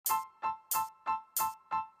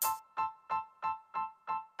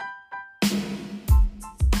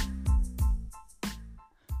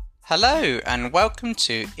Hello and welcome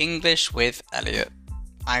to English with Elliot.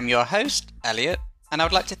 I'm your host, Elliot, and I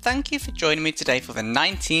would like to thank you for joining me today for the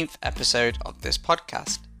 19th episode of this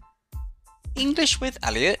podcast. English with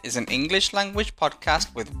Elliot is an English language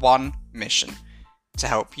podcast with one mission: to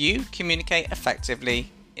help you communicate effectively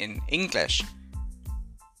in English.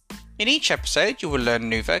 In each episode, you will learn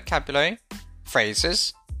new vocabulary,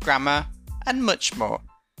 phrases, grammar, and much more.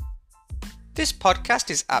 This podcast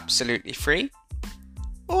is absolutely free.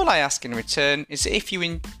 All I ask in return is that if you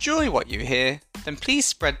enjoy what you hear, then please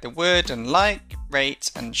spread the word and like, rate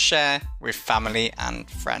and share with family and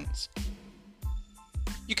friends.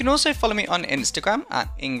 You can also follow me on Instagram at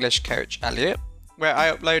English Coach Elliot, where I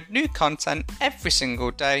upload new content every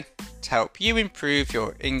single day to help you improve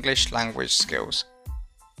your English language skills.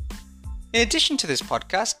 In addition to this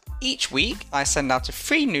podcast, each week I send out a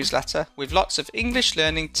free newsletter with lots of English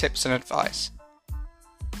learning tips and advice.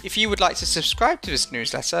 If you would like to subscribe to this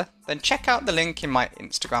newsletter, then check out the link in my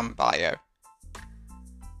Instagram bio.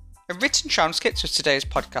 A written transcript of today's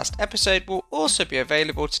podcast episode will also be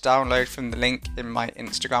available to download from the link in my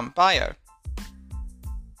Instagram bio.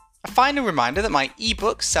 A final reminder that my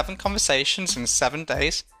ebook 7 Conversations in 7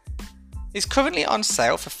 Days is currently on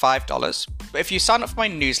sale for $5, but if you sign up for my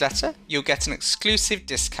newsletter, you'll get an exclusive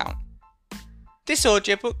discount. This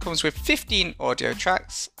audiobook comes with 15 audio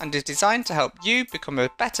tracks and is designed to help you become a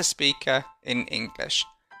better speaker in English.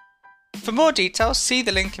 For more details, see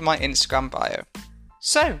the link in my Instagram bio.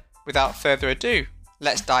 So, without further ado,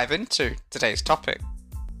 let's dive into today's topic.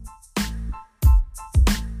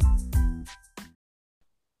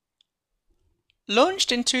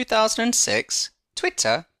 Launched in 2006,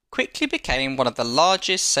 Twitter quickly became one of the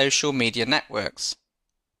largest social media networks.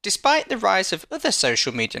 Despite the rise of other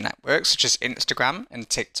social media networks such as Instagram and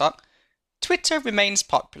TikTok, Twitter remains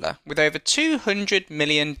popular with over 200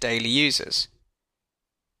 million daily users.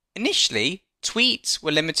 Initially, tweets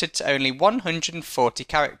were limited to only 140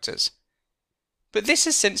 characters, but this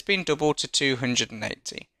has since been doubled to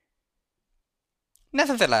 280.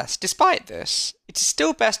 Nevertheless, despite this, it is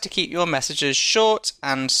still best to keep your messages short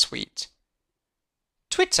and sweet.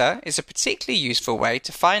 Twitter is a particularly useful way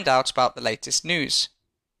to find out about the latest news,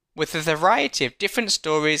 with a variety of different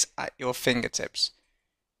stories at your fingertips.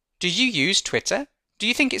 Do you use Twitter? Do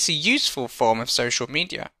you think it's a useful form of social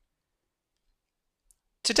media?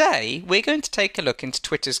 Today, we're going to take a look into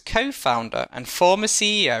Twitter's co-founder and former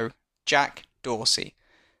CEO, Jack Dorsey.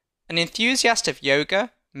 An enthusiast of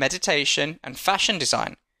yoga, meditation, and fashion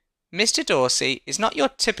design, Mr. Dorsey is not your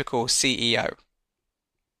typical CEO.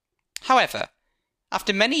 However,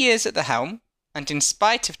 after many years at the helm, and in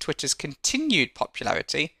spite of Twitter's continued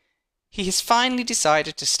popularity, he has finally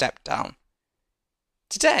decided to step down.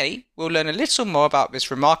 Today, we'll learn a little more about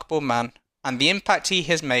this remarkable man and the impact he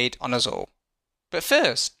has made on us all. But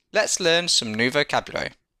first, let's learn some new vocabulary.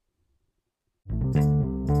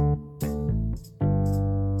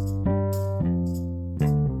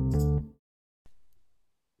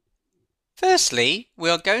 Firstly, we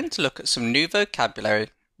are going to look at some new vocabulary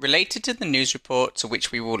related to the news report to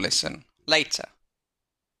which we will listen later.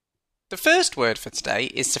 The first word for today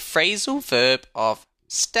is the phrasal verb of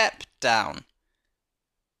step down.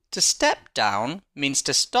 To step down means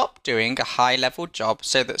to stop doing a high-level job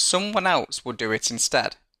so that someone else will do it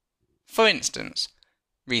instead. For instance,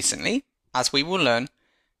 recently, as we will learn,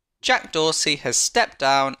 Jack Dorsey has stepped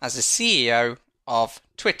down as the CEO of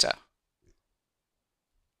Twitter.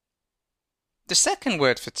 The second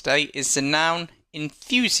word for today is the noun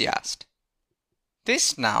enthusiast.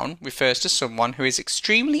 This noun refers to someone who is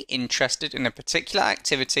extremely interested in a particular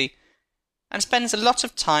activity and spends a lot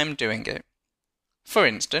of time doing it. For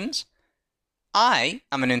instance, I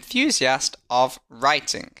am an enthusiast of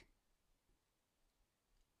writing.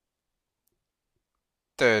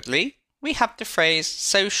 Thirdly, we have the phrase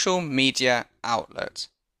social media outlet.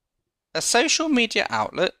 A social media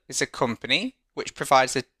outlet is a company which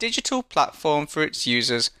provides a digital platform for its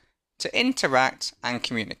users to interact and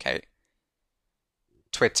communicate.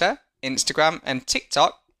 Twitter, Instagram, and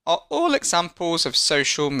TikTok are all examples of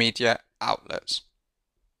social media outlets.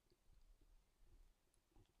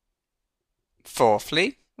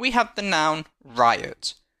 Fourthly, we have the noun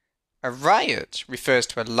riot. A riot refers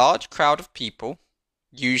to a large crowd of people,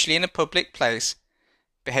 usually in a public place,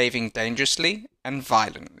 behaving dangerously and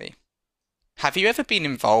violently. Have you ever been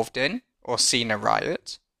involved in or seen a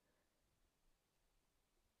riot?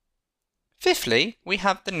 Fifthly, we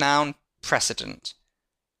have the noun precedent.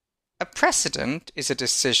 A precedent is a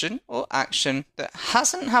decision or action that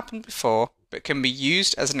hasn't happened before but can be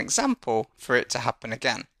used as an example for it to happen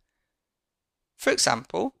again. For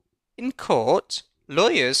example, in court,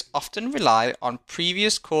 lawyers often rely on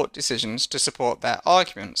previous court decisions to support their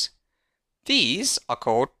arguments. These are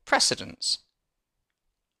called precedents.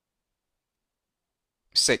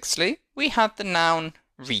 Sixthly, we have the noun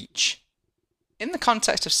reach. In the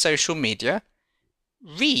context of social media,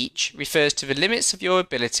 reach refers to the limits of your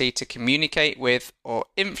ability to communicate with or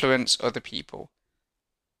influence other people.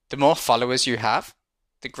 The more followers you have,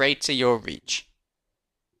 the greater your reach.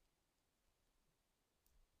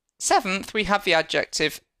 Seventh, we have the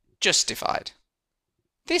adjective justified.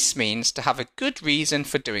 This means to have a good reason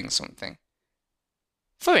for doing something.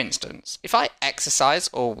 For instance, if I exercise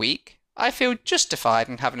all week, I feel justified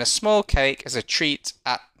in having a small cake as a treat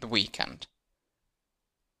at the weekend.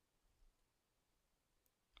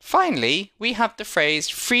 Finally, we have the phrase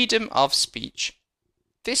freedom of speech.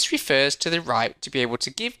 This refers to the right to be able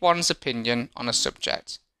to give one's opinion on a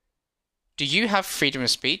subject. Do you have freedom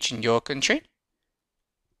of speech in your country?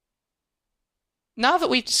 Now that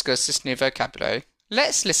we've discussed this new vocabulary,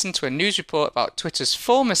 let's listen to a news report about Twitter's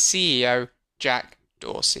former CEO, Jack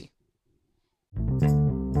Dorsey.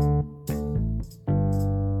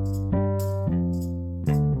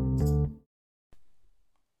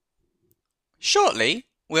 Shortly,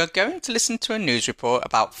 we are going to listen to a news report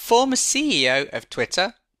about former CEO of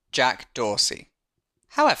Twitter, Jack Dorsey.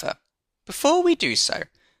 However, before we do so,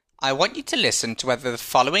 I want you to listen to whether the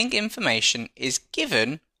following information is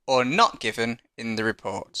given or not given in the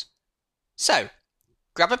report. So,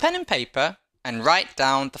 grab a pen and paper and write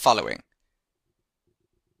down the following.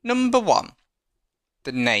 Number 1.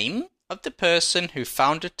 The name of the person who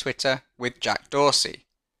founded Twitter with Jack Dorsey.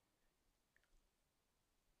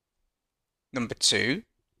 Number 2.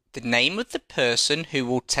 The name of the person who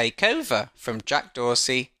will take over from Jack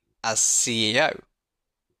Dorsey as CEO.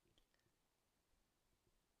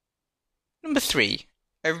 Number 3.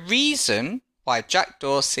 A reason why Jack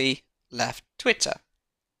Dorsey left Twitter.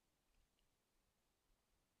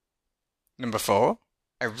 Number 4.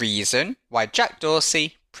 A reason why Jack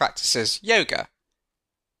Dorsey practices yoga.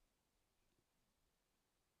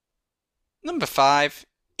 Number 5.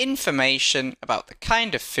 Information about the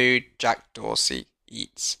kind of food Jack Dorsey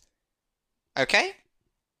eats. Okay?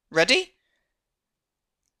 Ready?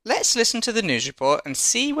 Let's listen to the news report and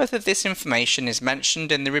see whether this information is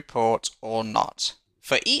mentioned in the report or not.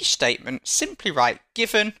 For each statement, simply write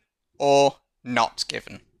given or not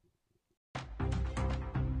given.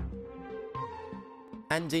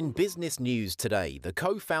 And in business news today, the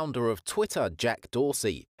co-founder of Twitter, Jack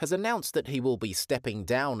Dorsey, has announced that he will be stepping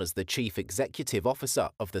down as the chief executive officer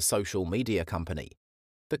of the social media company.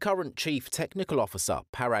 The current chief technical officer,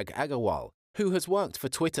 Parag Agrawal, who has worked for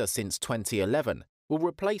Twitter since 2011, will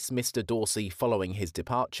replace Mr. Dorsey following his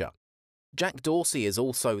departure. Jack Dorsey is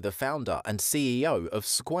also the founder and CEO of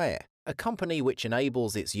Square, a company which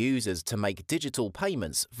enables its users to make digital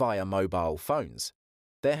payments via mobile phones.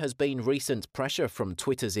 There has been recent pressure from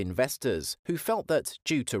Twitter's investors who felt that,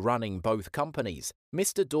 due to running both companies,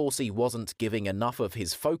 Mr. Dorsey wasn't giving enough of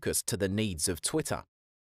his focus to the needs of Twitter.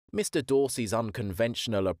 Mr. Dorsey's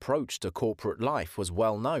unconventional approach to corporate life was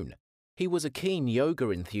well known. He was a keen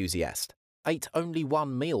yoga enthusiast, ate only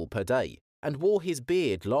one meal per day, and wore his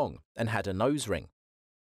beard long and had a nose ring.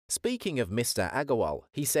 Speaking of Mr. Agrawal,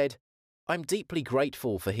 he said, "I'm deeply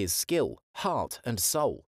grateful for his skill, heart and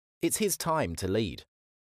soul. It's his time to lead."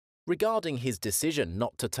 Regarding his decision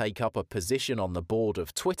not to take up a position on the board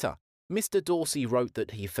of Twitter, Mr. Dorsey wrote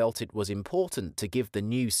that he felt it was important to give the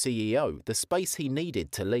new CEO the space he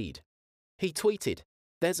needed to lead. He tweeted,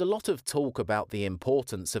 "There's a lot of talk about the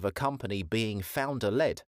importance of a company being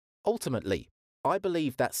founder-led. Ultimately, I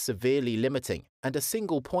believe that's severely limiting and a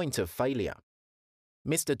single point of failure."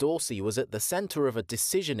 Mr. Dorsey was at the center of a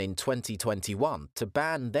decision in 2021 to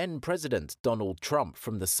ban then-President Donald Trump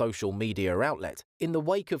from the social media outlet in the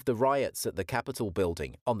wake of the riots at the Capitol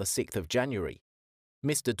building on the 6th of January.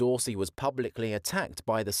 Mr. Dorsey was publicly attacked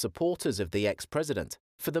by the supporters of the ex-president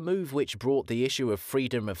for the move which brought the issue of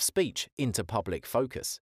freedom of speech into public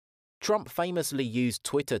focus. Trump famously used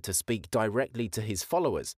Twitter to speak directly to his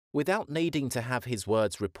followers without needing to have his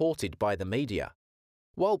words reported by the media.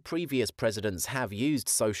 While previous presidents have used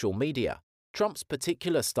social media, Trump's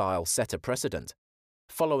particular style set a precedent.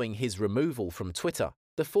 Following his removal from Twitter,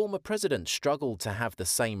 the former president struggled to have the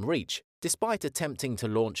same reach, despite attempting to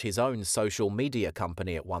launch his own social media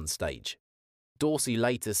company at one stage. Dorsey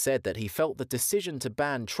later said that he felt the decision to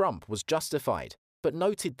ban Trump was justified, but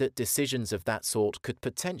noted that decisions of that sort could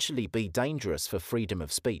potentially be dangerous for freedom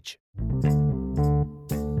of speech.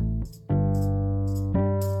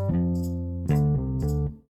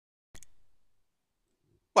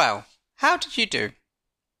 Well, how did you do?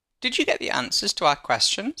 Did you get the answers to our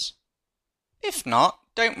questions? If not,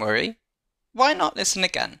 don't worry. Why not listen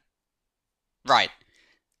again? Right,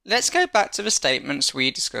 let's go back to the statements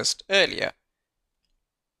we discussed earlier.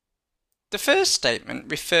 The first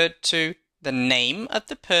statement referred to the name of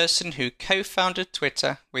the person who co-founded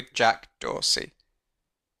Twitter with Jack Dorsey.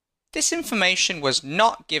 This information was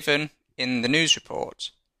not given in the news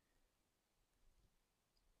report.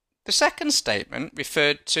 The second statement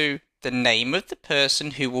referred to the name of the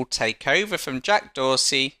person who will take over from Jack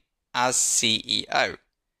Dorsey as CEO.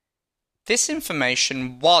 This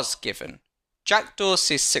information was given. Jack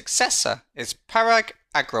Dorsey's successor is Parag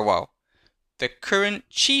Agrawal, the current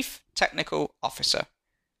Chief Technical Officer.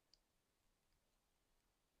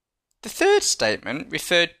 The third statement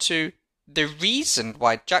referred to the reason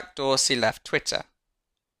why Jack Dorsey left Twitter.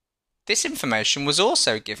 This information was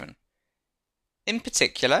also given. In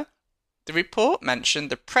particular, the report mentioned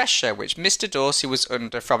the pressure which Mr. Dorsey was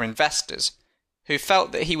under from investors, who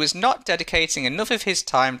felt that he was not dedicating enough of his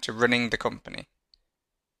time to running the company.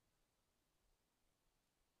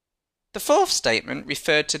 The fourth statement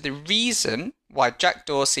referred to the reason why Jack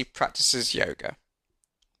Dorsey practices yoga.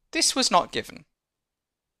 This was not given.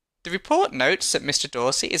 The report notes that Mr.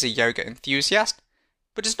 Dorsey is a yoga enthusiast,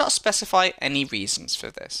 but does not specify any reasons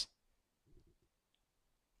for this.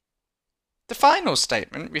 The final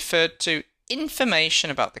statement referred to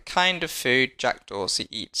information about the kind of food Jack Dorsey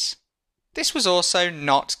eats. This was also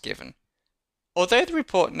not given. Although the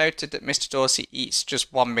report noted that Mr. Dorsey eats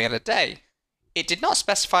just one meal a day, it did not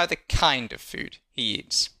specify the kind of food he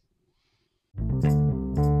eats.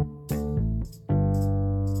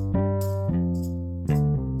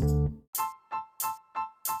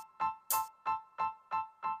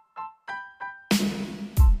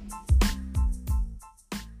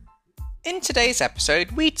 In today's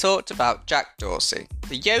episode, we talked about Jack Dorsey,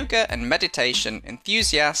 the yoga and meditation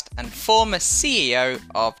enthusiast and former CEO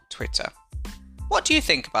of Twitter. What do you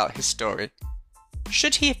think about his story?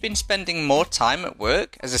 Should he have been spending more time at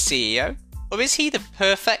work as a CEO, or is he the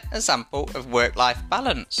perfect example of work-life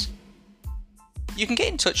balance? You can get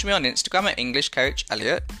in touch with me on Instagram at English Coach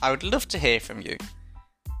Elliot. I would love to hear from you.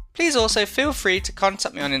 Please also feel free to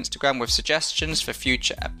contact me on Instagram with suggestions for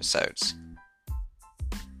future episodes.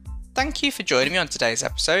 Thank you for joining me on today's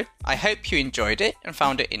episode. I hope you enjoyed it and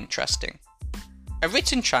found it interesting. A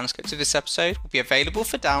written transcript of this episode will be available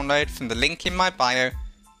for download from the link in my bio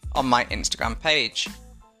on my Instagram page.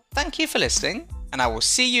 Thank you for listening, and I will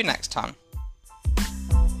see you next time.